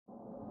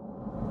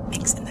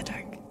Mix in the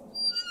Dark.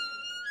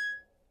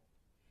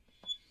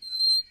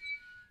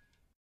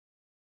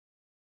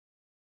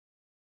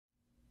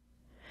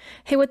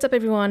 Hey, what's up,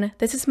 everyone?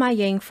 This is Mai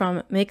Yang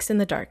from Mix in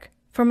the Dark.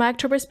 For my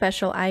October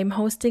special, I am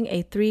hosting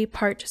a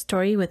 3-part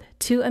story with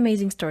 2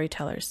 amazing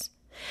storytellers.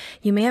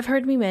 You may have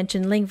heard me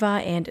mention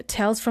Lingva and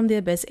Tales from the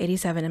Abyss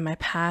 87 in my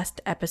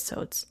past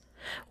episodes.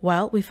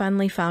 Well, we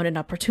finally found an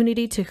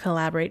opportunity to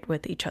collaborate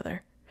with each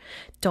other.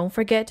 Don't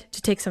forget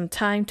to take some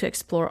time to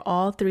explore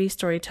all 3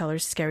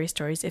 storytellers' scary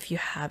stories if you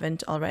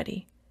haven't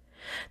already.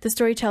 The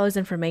storytellers'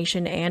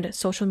 information and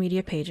social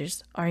media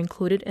pages are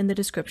included in the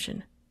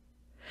description.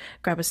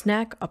 Grab a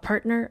snack, a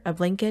partner, a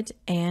blanket,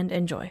 and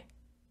enjoy.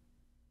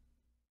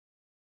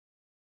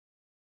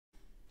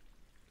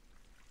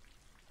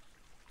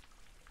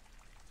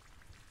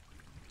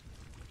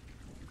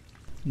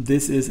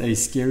 This is a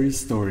scary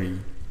story.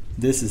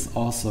 This is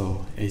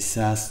also a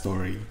sad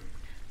story.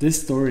 This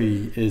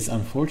story is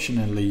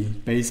unfortunately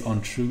based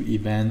on true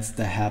events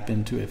that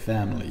happened to a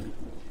family.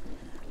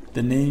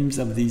 The names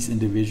of these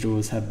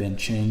individuals have been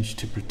changed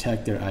to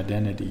protect their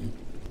identity.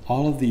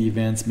 All of the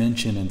events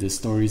mentioned in these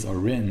stories are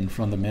written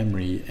from the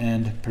memory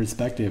and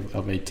perspective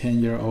of a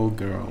 10-year-old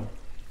girl.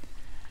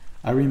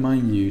 I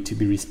remind you to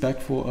be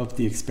respectful of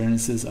the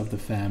experiences of the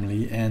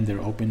family and their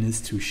openness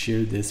to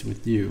share this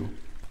with you.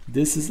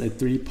 This is a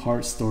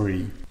 3-part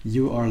story.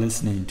 You are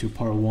listening to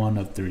part 1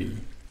 of 3.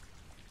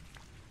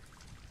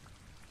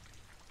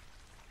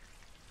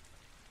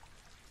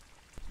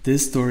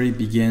 This story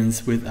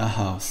begins with a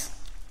house,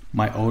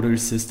 my older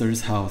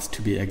sister's house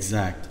to be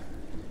exact.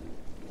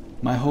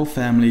 My whole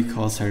family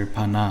calls her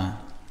Pana.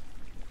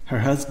 Her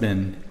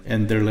husband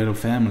and their little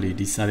family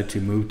decided to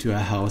move to a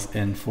house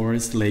in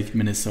Forest Lake,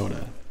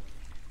 Minnesota.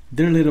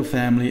 Their little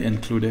family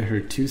included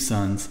her 2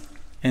 sons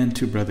and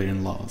 2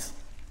 brother-in-laws.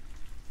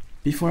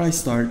 Before I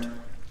start,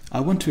 I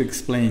want to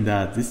explain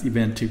that this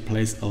event took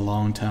place a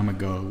long time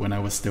ago when I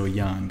was still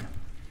young.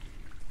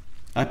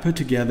 I put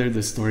together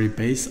the story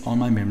based on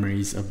my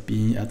memories of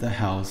being at the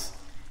house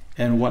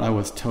and what I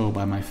was told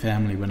by my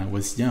family when I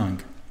was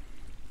young.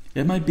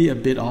 It might be a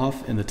bit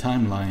off in the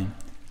timeline,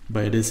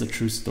 but it is a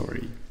true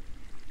story.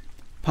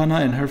 Pana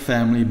and her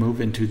family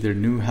moved into their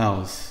new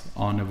house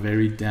on a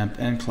very damp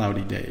and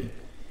cloudy day.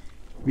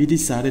 We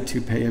decided to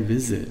pay a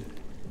visit.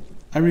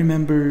 I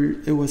remember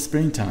it was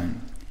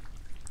springtime.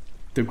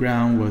 The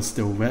ground was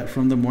still wet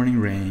from the morning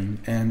rain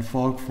and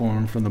fog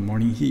formed from the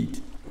morning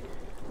heat.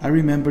 I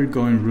remember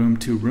going room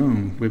to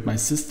room with my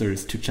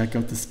sisters to check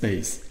out the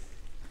space.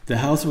 The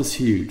house was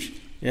huge.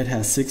 It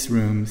had 6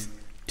 rooms,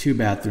 2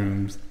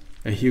 bathrooms,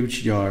 a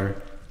huge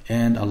yard,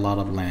 and a lot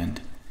of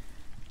land.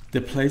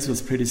 The place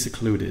was pretty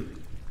secluded.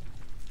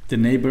 The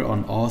neighbors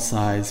on all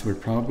sides were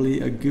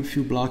probably a good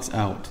few blocks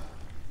out.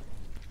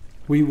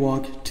 We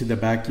walked to the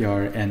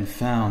backyard and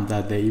found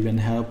that they even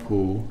had a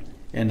pool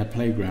and a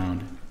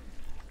playground.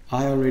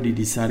 I already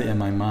decided in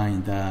my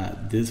mind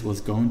that this was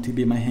going to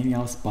be my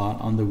hangout spot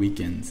on the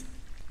weekends.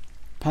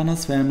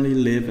 Pana's family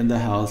lived in the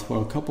house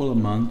for a couple of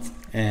months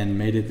and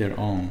made it their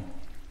own.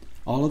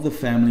 All of the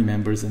family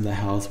members in the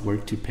house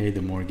worked to pay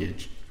the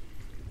mortgage.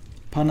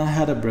 Pana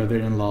had a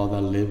brother-in-law that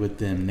lived with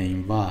them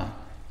named Va.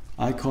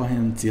 I call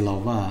him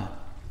Zilao Va.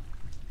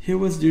 He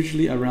was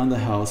usually around the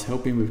house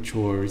helping with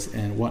chores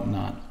and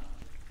whatnot.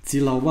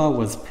 Zilao Va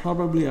was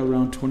probably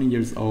around 20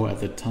 years old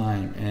at the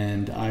time,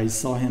 and I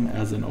saw him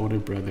as an older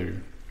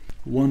brother.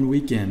 One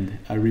weekend,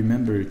 I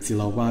remember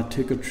Zilao Va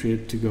took a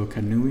trip to go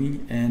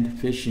canoeing and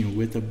fishing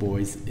with the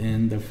boys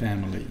in the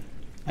family.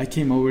 I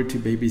came over to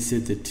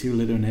babysit the 2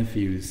 little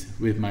nephews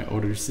with my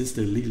older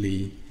sister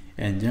Lily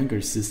and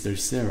younger sister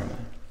Sarah.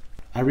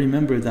 I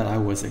remember that I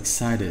was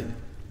excited,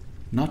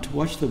 not to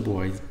watch the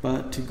boys,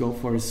 but to go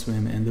for a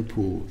swim in the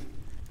pool.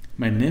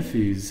 My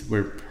nephews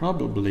were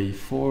probably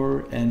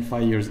 4 and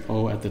 5 years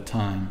old at the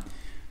time,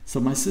 so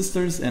my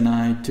sisters and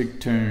I took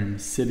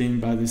turns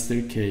sitting by the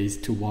staircase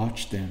to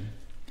watch them.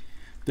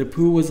 The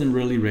pool wasn't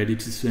really ready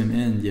to swim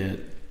in yet,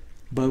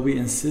 but we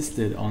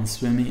insisted on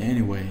swimming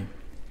anyway.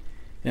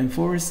 In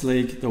Forest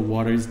Lake, the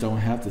waters don't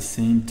have the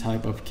same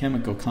type of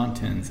chemical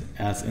contents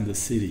as in the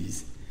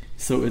cities,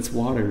 so its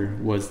water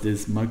was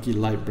this muggy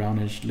light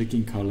brownish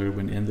looking color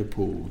when in the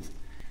pools.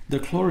 The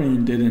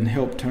chlorine didn't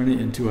help turn it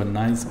into a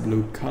nice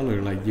blue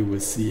color like you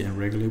would see in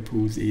regular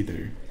pools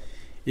either.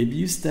 If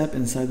you step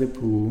inside the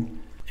pool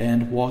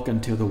and walk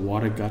until the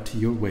water got to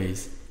your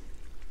waist,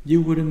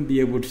 you wouldn't be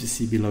able to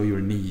see below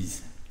your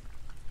knees.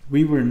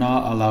 We were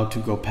not allowed to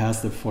go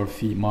past the 4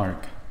 feet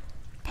mark.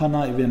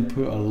 Pana even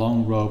put a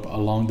long rope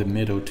along the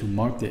middle to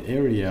mark the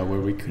area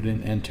where we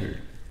couldn't enter.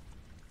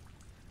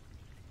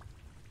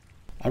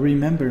 I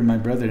remember my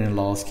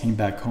brother-in-laws came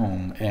back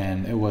home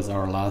and it was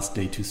our last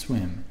day to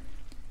swim.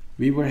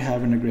 We were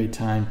having a great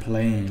time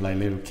playing like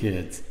little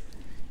kids.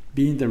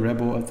 Being the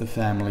rebel of the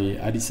family,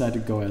 I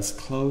decided to go as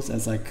close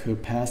as I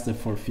could past the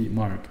 4 feet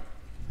mark.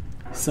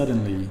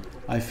 Suddenly,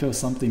 I felt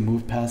something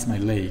move past my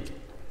leg.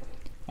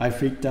 I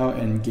freaked out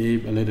and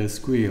gave a little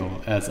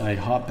squeal as I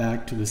hopped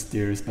back to the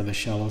stairs by the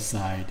shallow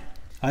side.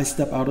 I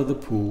stepped out of the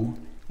pool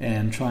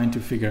and trying to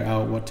figure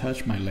out what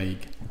touched my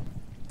leg.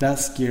 That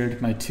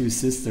scared my two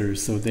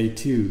sisters, so they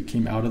too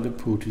came out of the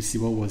pool to see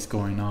what was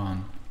going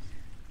on.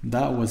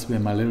 That was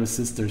when my little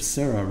sister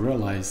Sarah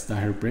realized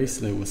that her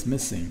bracelet was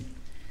missing.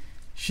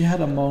 She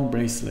had a Hmong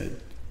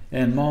bracelet.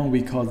 In Hmong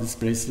we call this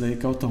bracelet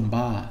Gotong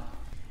Ba.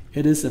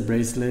 It is a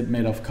bracelet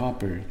made of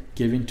copper,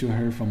 given to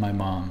her from my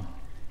mom.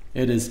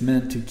 It is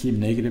meant to keep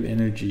negative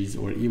energies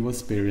or evil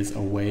spirits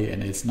away,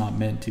 and it's not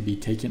meant to be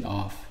taken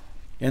off.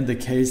 In the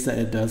case that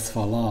it does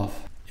fall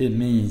off, it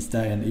means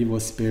that an evil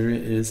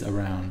spirit is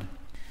around.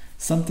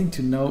 Something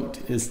to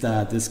note is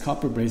that this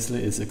copper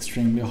bracelet is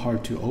extremely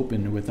hard to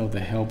open without the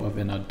help of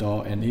an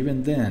adult, and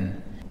even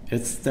then,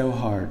 it's still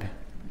hard.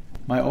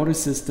 My older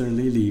sister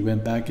Lily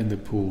went back in the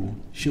pool.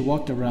 She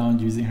walked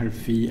around using her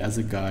feet as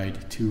a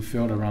guide to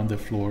feel around the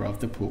floor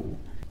of the pool.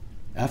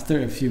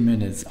 After a few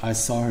minutes, I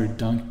saw her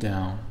dunk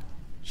down.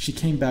 She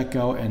came back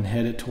out and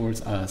headed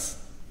towards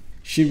us.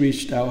 She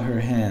reached out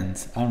her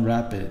hands,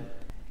 unwrapped it,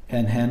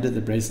 and handed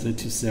the bracelet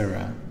to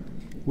Sarah.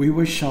 We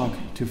were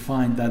shocked to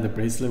find that the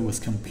bracelet was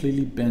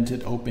completely bent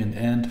open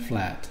and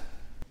flat.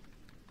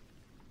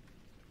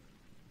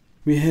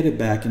 We headed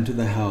back into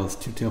the house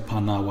to tell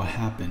Pana what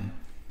happened.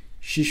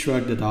 She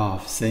shrugged it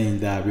off,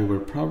 saying that we were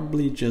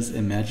probably just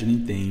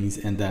imagining things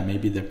and that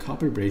maybe the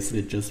copper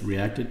bracelet just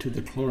reacted to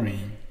the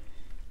chlorine.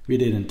 We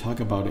didn't talk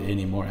about it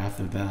anymore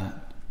after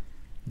that.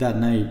 That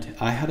night,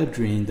 I had a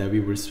dream that we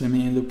were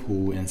swimming in the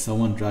pool and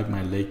someone dragged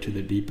my leg to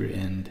the deeper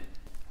end.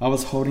 I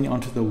was holding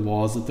onto the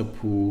walls of the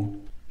pool,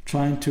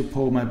 trying to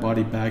pull my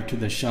body back to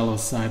the shallow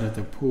side of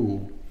the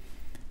pool.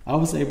 I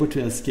was able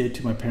to escape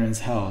to my parents'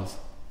 house,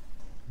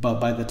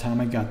 but by the time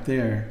I got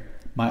there,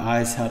 my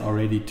eyes had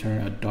already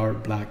turned a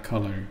dark black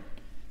color.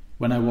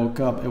 When I woke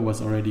up, it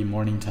was already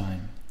morning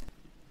time.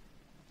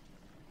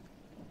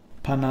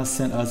 Pana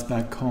sent us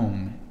back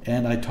home,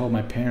 and I told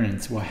my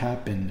parents what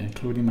happened,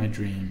 including my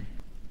dream.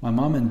 My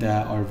mom and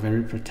dad are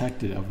very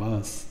protective of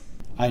us.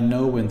 I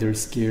know when they're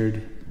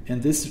scared.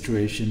 In this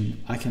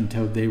situation, I can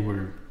tell they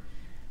were.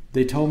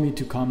 They told me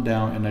to calm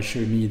down and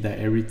assured me that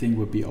everything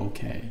would be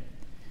okay.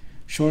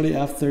 Shortly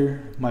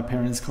after, my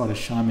parents called a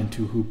shaman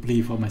to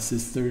Hubli for my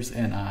sisters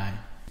and I.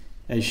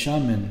 A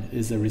shaman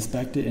is a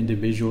respected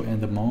individual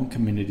in the Hmong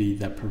community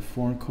that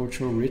perform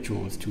cultural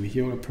rituals to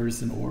heal a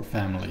person or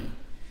family.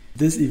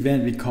 This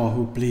event we call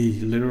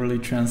Hubli literally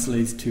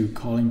translates to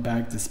calling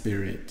back the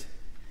spirit.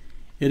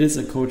 It is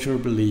a cultural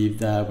belief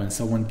that when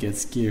someone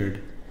gets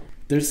scared,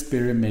 their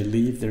spirit may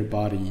leave their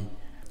body.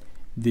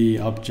 The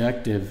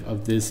objective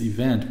of this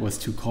event was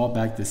to call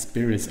back the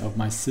spirits of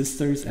my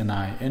sisters and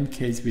I in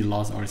case we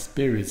lost our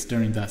spirits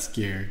during that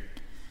scare.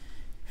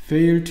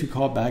 Failure to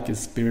call back a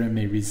spirit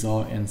may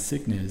result in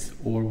sickness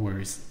or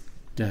worse,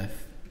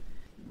 death.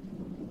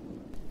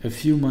 A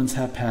few months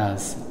have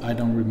passed. I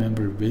don't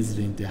remember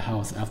visiting the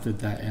house after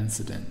that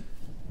incident.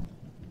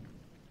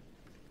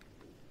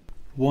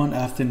 One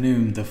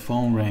afternoon, the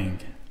phone rang.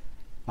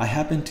 I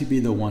happened to be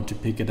the one to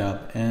pick it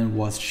up and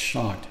was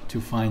shocked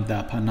to find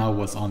that Pana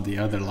was on the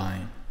other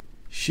line.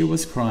 She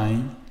was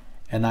crying,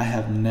 and I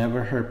have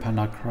never heard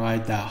Pana cry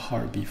that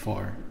hard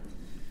before.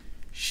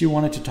 She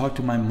wanted to talk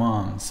to my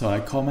mom, so I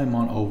called my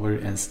mom over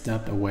and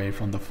stepped away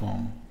from the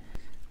phone.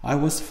 I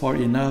was far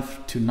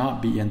enough to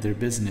not be in their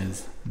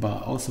business,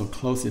 but also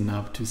close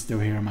enough to still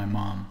hear my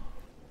mom.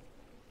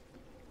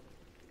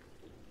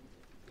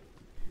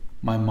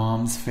 My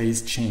mom's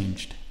face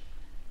changed.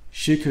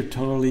 She could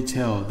totally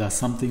tell that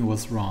something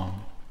was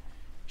wrong.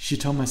 She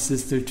told my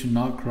sister to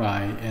not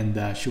cry and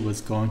that she was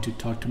going to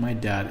talk to my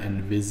dad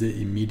and visit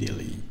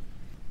immediately.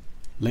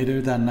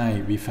 Later that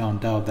night, we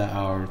found out that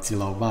our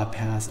Tsilova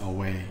passed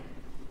away.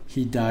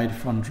 He died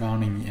from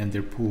drowning in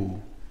their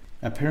pool.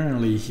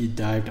 Apparently, he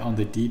dived on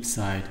the deep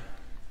side,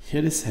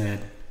 hit his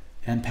head,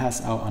 and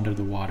passed out under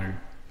the water.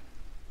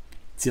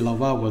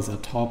 Tsilova was a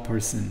tall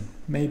person,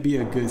 maybe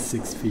a good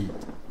 6 feet.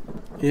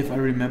 If I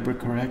remember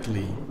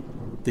correctly,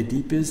 the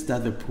deepest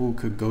that the pool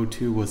could go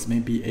to was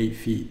maybe 8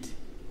 feet.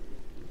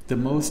 The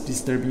most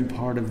disturbing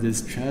part of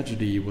this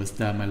tragedy was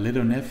that my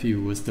little nephew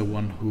was the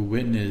one who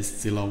witnessed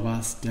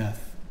Tsilova's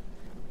death.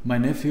 My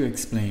nephew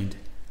explained,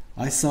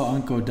 "I saw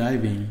Uncle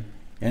diving,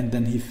 and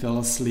then he fell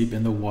asleep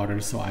in the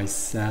water, so I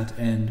sat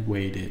and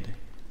waited."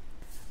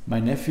 My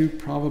nephew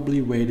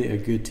probably waited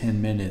a good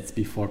 10 minutes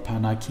before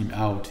Pana came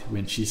out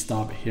when she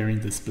stopped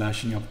hearing the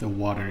splashing of the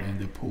water in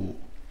the pool.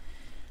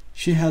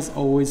 She has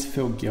always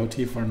felt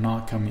guilty for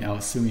not coming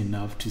out soon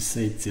enough to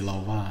save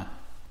Tsilova.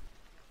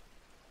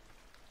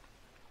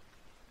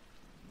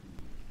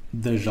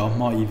 The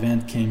Jauhma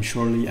event came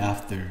shortly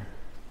after.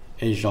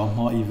 A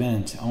Jauhma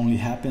event only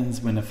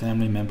happens when a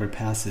family member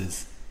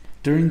passes.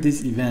 During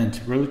this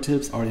event,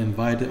 relatives are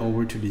invited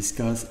over to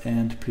discuss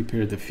and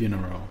prepare the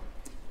funeral.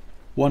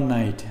 One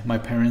night, my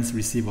parents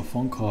received a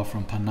phone call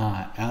from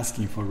Pana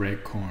asking for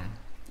red corn.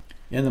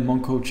 In the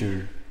Hmong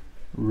culture,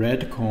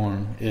 red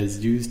corn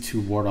is used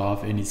to ward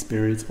off any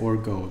spirits or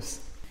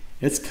ghosts.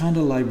 It's kind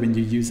of like when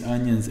you use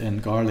onions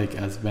and garlic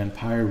as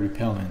vampire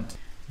repellent,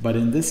 but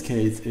in this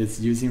case,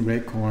 it's using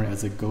red corn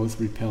as a ghost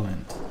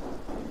repellent.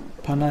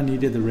 Pana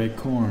needed the red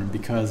corn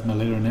because my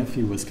little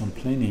nephew was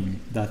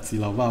complaining that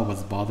Tsilawa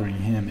was bothering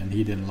him and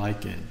he didn't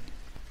like it.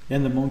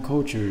 In the Hmong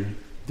culture,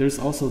 there's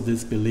also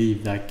this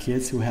belief that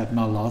kids who have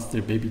not lost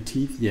their baby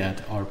teeth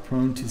yet are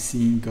prone to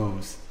seeing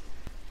ghosts.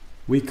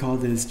 We call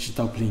this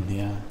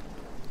chitauplinea.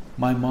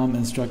 My mom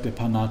instructed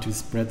Pana to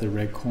spread the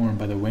red corn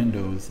by the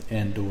windows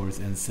and doors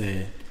and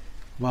say,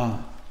 "Wa,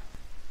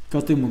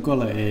 có tư mù có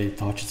lại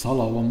thọ chỉ xó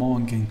lọ wa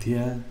mong kinh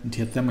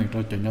thiệt tâm mình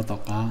cho nhau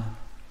tộc cá."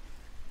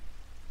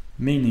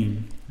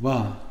 Meaning,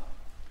 "Wa,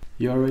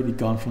 you're already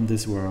gone from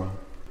this world.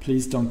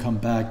 Please don't come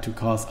back to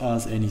cause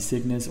us any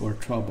sickness or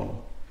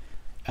trouble."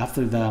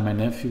 After that, my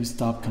nephew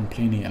stopped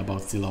complaining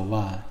about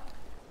Tsilawa.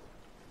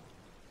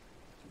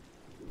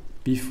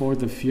 Before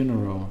the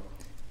funeral,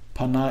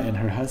 Pana and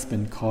her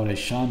husband called a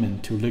shaman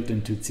to look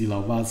into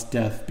Tsilawa's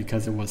death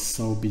because it was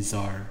so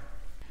bizarre.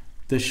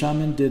 The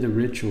shaman did a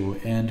ritual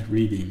and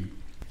reading.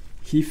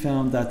 He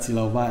found that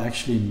Tsilawa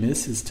actually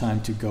missed his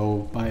time to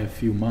go by a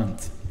few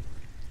months.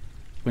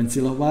 When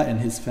Tsilawa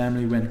and his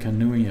family went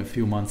canoeing a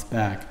few months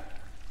back,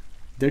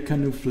 their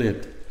canoe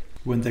flipped.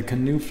 When the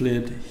canoe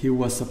flipped, he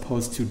was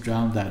supposed to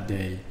drown that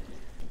day.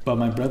 But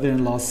my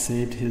brother-in-law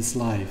saved his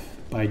life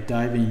by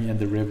diving in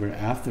the river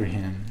after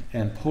him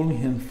and pulling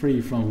him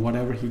free from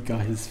whatever he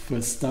got his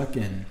foot stuck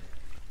in.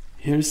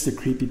 Here's the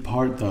creepy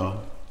part though.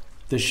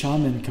 The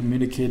shaman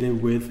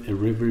communicated with a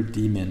river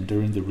demon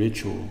during the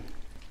ritual.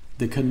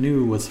 The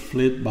canoe was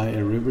flipped by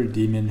a river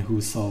demon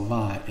who saw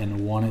Va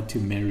and wanted to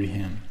marry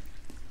him.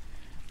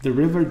 The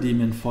river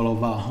demon followed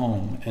Va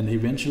home and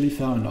eventually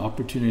found an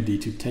opportunity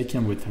to take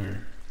him with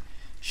her.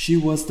 She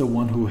was the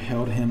one who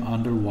held him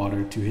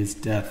underwater to his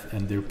death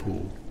in their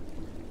pool.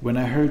 When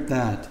I heard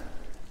that,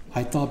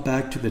 I thought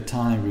back to the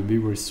time when we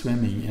were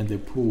swimming in the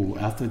pool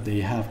after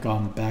they have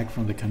gotten back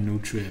from the canoe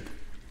trip.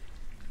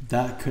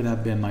 That could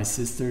have been my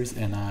sisters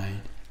and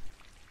I.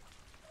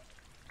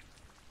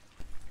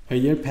 A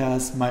year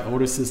passed, my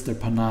older sister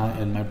Pana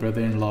and my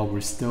brother-in-law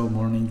were still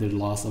mourning the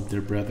loss of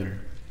their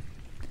brother.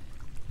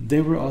 They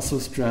were also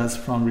stressed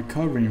from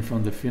recovering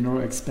from the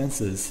funeral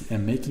expenses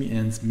and making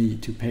ends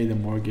meet to pay the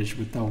mortgage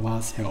without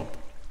Wa's help.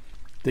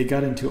 They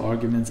got into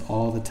arguments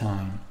all the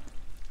time.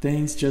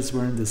 Things just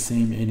weren't the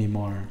same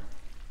anymore.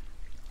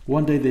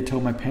 One day they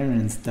told my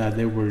parents that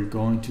they were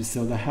going to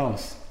sell the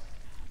house.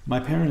 My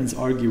parents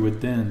argued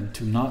with them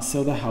to not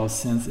sell the house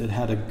since it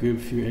had a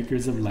good few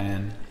acres of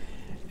land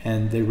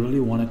and they really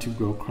wanted to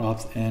grow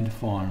crops and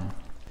farm.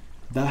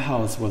 That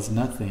house was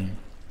nothing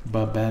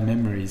but bad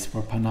memories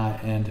for Pana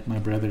and my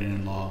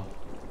brother-in-law.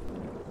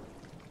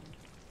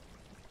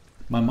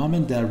 My mom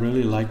and dad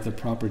really liked the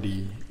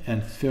property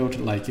and felt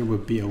like it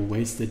would be a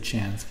wasted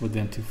chance for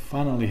them to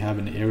finally have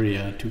an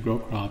area to grow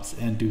crops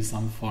and do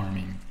some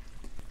farming.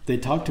 They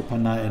talked to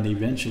Pana and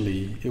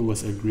eventually it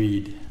was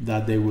agreed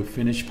that they would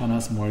finish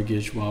Pana's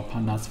mortgage while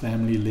Pana's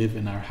family lived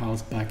in our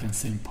house back in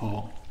St.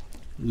 Paul.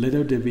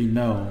 Little did we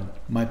know,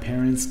 my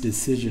parents'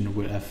 decision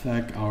would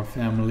affect our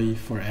family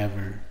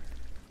forever.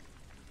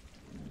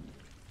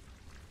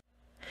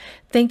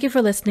 Thank you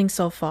for listening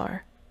so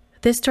far.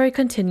 This story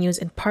continues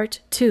in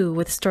part 2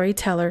 with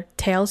storyteller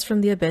Tales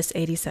from the Abyss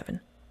 87.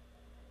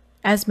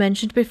 As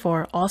mentioned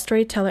before, all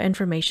storyteller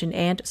information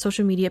and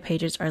social media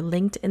pages are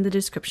linked in the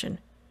description.